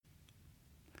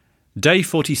Day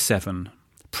 47.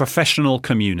 Professional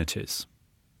communities.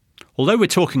 Although we're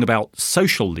talking about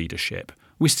social leadership,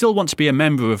 we still want to be a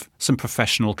member of some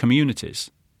professional communities.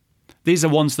 These are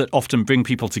ones that often bring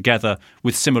people together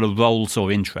with similar roles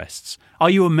or interests. Are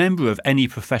you a member of any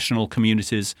professional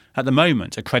communities at the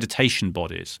moment, accreditation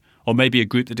bodies, or maybe a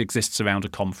group that exists around a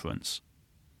conference?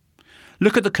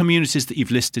 Look at the communities that you've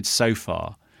listed so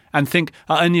far and think,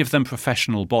 are any of them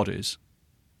professional bodies?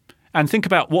 And think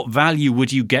about what value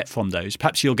would you get from those.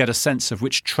 Perhaps you'll get a sense of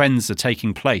which trends are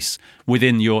taking place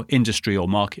within your industry or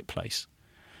marketplace.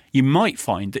 You might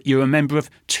find that you're a member of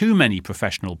too many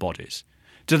professional bodies.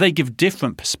 Do they give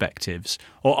different perspectives,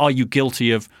 or are you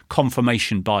guilty of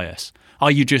confirmation bias?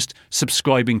 Are you just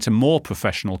subscribing to more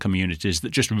professional communities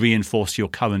that just reinforce your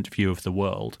current view of the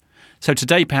world? So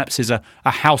today perhaps is a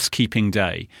housekeeping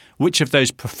day. Which of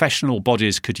those professional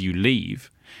bodies could you leave?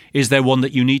 Is there one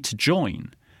that you need to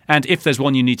join? And if there's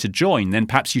one you need to join, then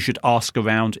perhaps you should ask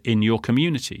around in your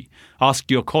community. Ask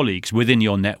your colleagues within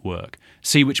your network.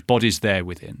 See which bodies they're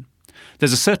within.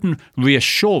 There's a certain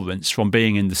reassurance from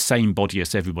being in the same body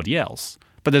as everybody else,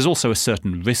 but there's also a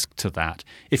certain risk to that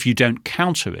if you don't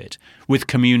counter it with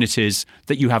communities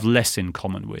that you have less in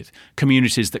common with,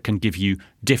 communities that can give you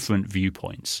different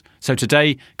viewpoints. So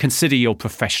today, consider your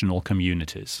professional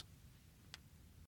communities.